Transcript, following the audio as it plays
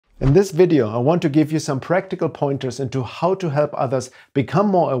In this video, I want to give you some practical pointers into how to help others become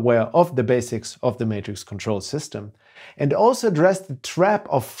more aware of the basics of the matrix control system, and also address the trap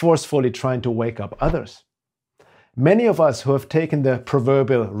of forcefully trying to wake up others. Many of us who have taken the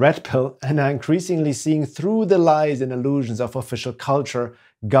proverbial red pill and are increasingly seeing through the lies and illusions of official culture,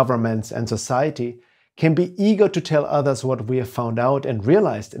 governments, and society can be eager to tell others what we have found out and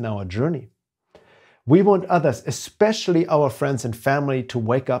realized in our journey. We want others, especially our friends and family, to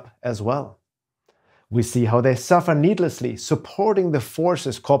wake up as well. We see how they suffer needlessly, supporting the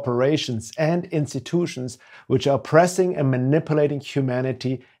forces, corporations, and institutions which are oppressing and manipulating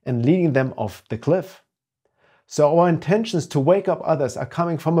humanity and leading them off the cliff. So our intentions to wake up others are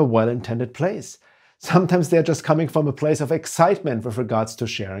coming from a well-intended place. Sometimes they're just coming from a place of excitement with regards to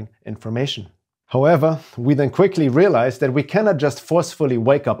sharing information. However, we then quickly realize that we cannot just forcefully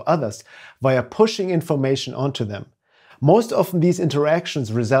wake up others via pushing information onto them. Most often these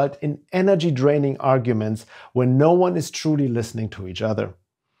interactions result in energy-draining arguments where no one is truly listening to each other.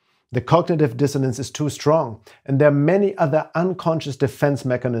 The cognitive dissonance is too strong, and there are many other unconscious defense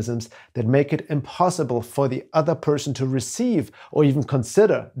mechanisms that make it impossible for the other person to receive or even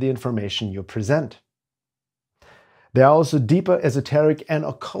consider the information you present. There are also deeper esoteric and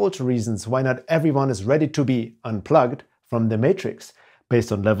occult reasons why not everyone is ready to be unplugged from the matrix,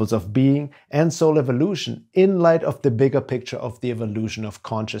 based on levels of being and soul evolution in light of the bigger picture of the evolution of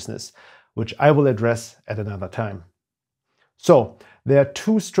consciousness, which I will address at another time. So, there are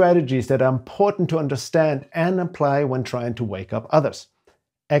two strategies that are important to understand and apply when trying to wake up others: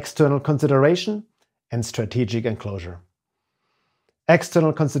 external consideration and strategic enclosure.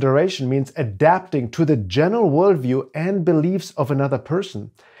 External consideration means adapting to the general worldview and beliefs of another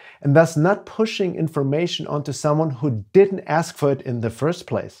person, and thus not pushing information onto someone who didn't ask for it in the first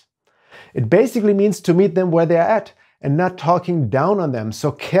place. It basically means to meet them where they're at and not talking down on them, so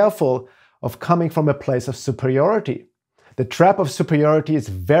careful of coming from a place of superiority. The trap of superiority is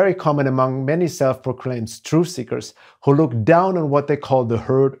very common among many self-proclaimed truth seekers who look down on what they call the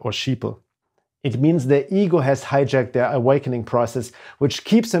herd or sheeple. It means their ego has hijacked their awakening process, which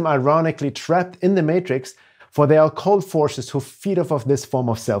keeps them ironically trapped in the matrix, for they are occult forces who feed off of this form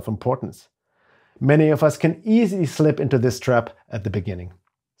of self-importance. Many of us can easily slip into this trap at the beginning.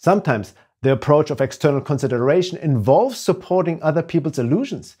 Sometimes the approach of external consideration involves supporting other people's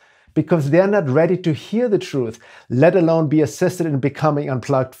illusions, because they are not ready to hear the truth, let alone be assisted in becoming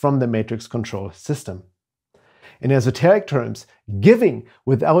unplugged from the matrix control system. In esoteric terms, giving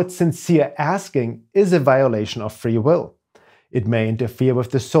without sincere asking is a violation of free will. It may interfere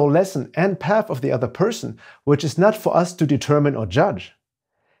with the soul lesson and path of the other person, which is not for us to determine or judge.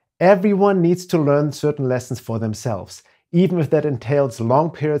 Everyone needs to learn certain lessons for themselves, even if that entails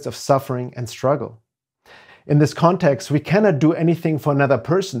long periods of suffering and struggle. In this context, we cannot do anything for another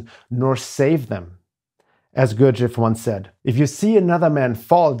person nor save them. As Gurdjieff once said, if you see another man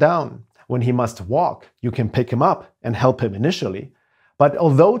fall down when he must walk, you can pick him up and help him initially. But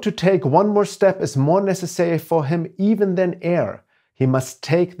although to take one more step is more necessary for him even than air, he must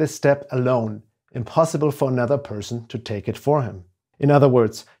take this step alone, impossible for another person to take it for him. In other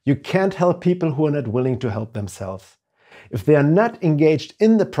words, you can't help people who are not willing to help themselves. If they are not engaged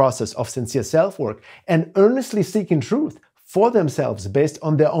in the process of sincere self-work and earnestly seeking truth for themselves based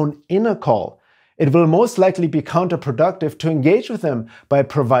on their own inner call, it will most likely be counterproductive to engage with them by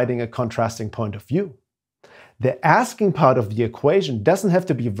providing a contrasting point of view. The asking part of the equation doesn't have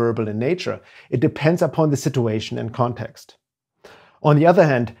to be verbal in nature. It depends upon the situation and context. On the other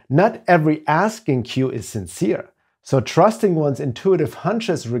hand, not every asking cue is sincere, so trusting one's intuitive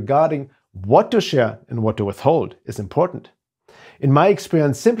hunches regarding what to share and what to withhold is important. In my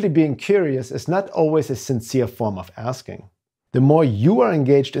experience, simply being curious is not always a sincere form of asking. The more you are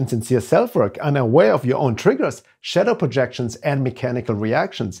engaged in sincere self-work, unaware of your own triggers, shadow projections, and mechanical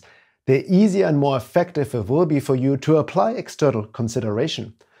reactions, the easier and more effective it will be for you to apply external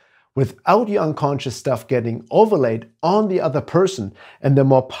consideration, without your unconscious stuff getting overlaid on the other person, and the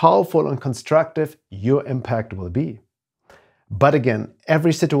more powerful and constructive your impact will be. But again,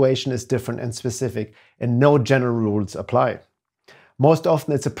 every situation is different and specific, and no general rules apply. Most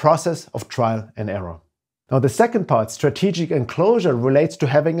often it's a process of trial and error. Now the second part, strategic enclosure, relates to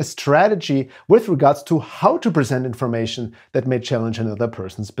having a strategy with regards to how to present information that may challenge another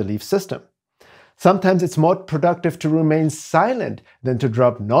person's belief system. Sometimes it's more productive to remain silent than to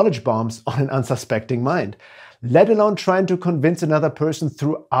drop knowledge bombs on an unsuspecting mind, let alone trying to convince another person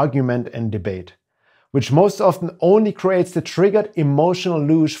through argument and debate, which most often only creates the triggered emotional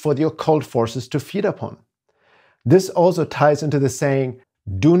luge for the occult forces to feed upon. This also ties into the saying,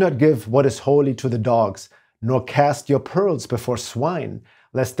 "Do not give what is holy to the dogs, nor cast your pearls before swine,"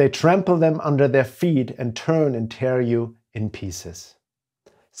 lest they trample them under their feet and turn and tear you in pieces.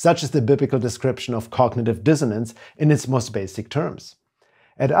 Such is the biblical description of cognitive dissonance in its most basic terms.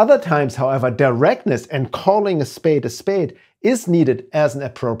 At other times, however, directness and calling a spade is needed as an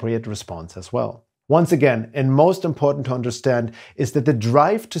appropriate response as well. Once again, and most important to understand, is that the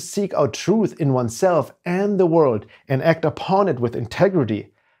drive to seek out truth in oneself and the world and act upon it with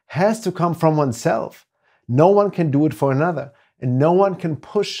integrity has to come from oneself. No one can do it for another, and no one can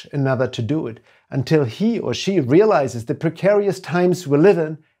push another to do it until he or she realizes the precarious times we live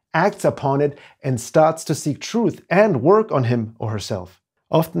in, acts upon it, and starts to seek truth and work on him or herself.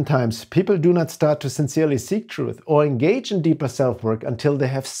 Oftentimes, people do not start to sincerely seek truth or engage in deeper self-work until they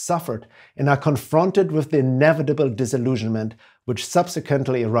have suffered and are confronted with the inevitable disillusionment which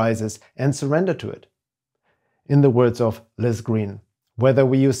subsequently arises and surrender to it. In the words of Liz Green, whether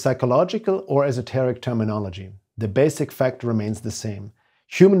we use psychological or esoteric terminology, the basic fact remains the same.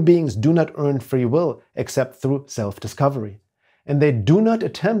 Human beings do not earn free will except through self-discovery. And they do not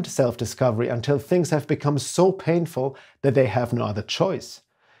attempt self-discovery until things have become so painful that they have no other choice.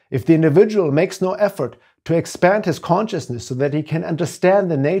 If the individual makes no effort to expand his consciousness so that he can understand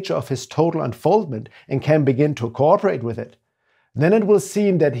the nature of his total unfoldment and can begin to cooperate with it, then it will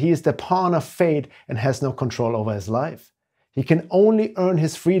seem that he is the pawn of fate and has no control over his life. He can only earn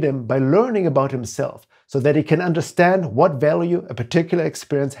his freedom by learning about himself so that he can understand what value a particular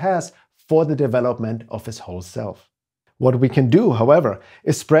experience has for the development of his whole self. What we can do, however,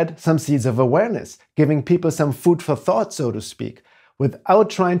 is spread some seeds of awareness, giving people some food for thought, so to speak, without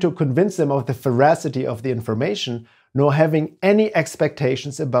trying to convince them of the veracity of the information, nor having any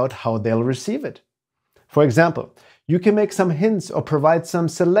expectations about how they'll receive it. For example, you can make some hints or provide some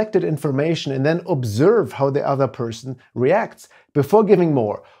selected information and then observe how the other person reacts before giving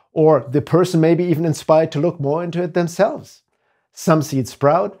more, or the person may be even inspired to look more into it themselves. Some seeds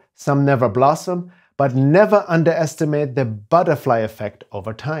sprout, some never blossom, but never underestimate the butterfly effect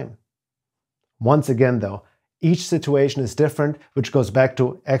over time. Once again, though, each situation is different, which goes back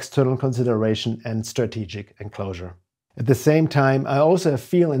to external consideration and strategic enclosure. At the same time, I also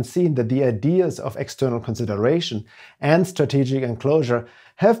feel and seen that the ideas of external consideration and strategic enclosure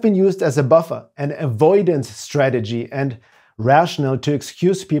have been used as a buffer, an avoidance strategy, and rationale to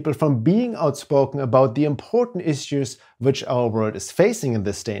excuse people from being outspoken about the important issues which our world is facing in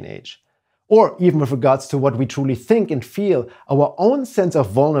this day and age. Or even with regards to what we truly think and feel, our own sense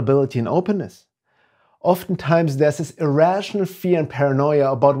of vulnerability and openness. Oftentimes there's this irrational fear and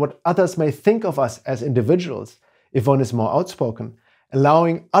paranoia about what others may think of us as individuals if one is more outspoken,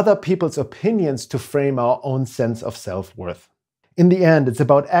 allowing other people's opinions to frame our own sense of self-worth. In the end, it's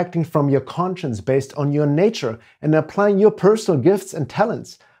about acting from your conscience based on your nature and applying your personal gifts and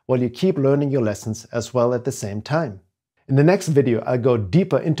talents while you keep learning your lessons as well at the same time. In the next video, I'll go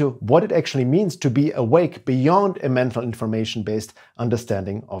deeper into what it actually means to be awake beyond a mental information-based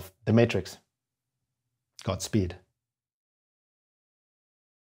understanding of the matrix. Godspeed.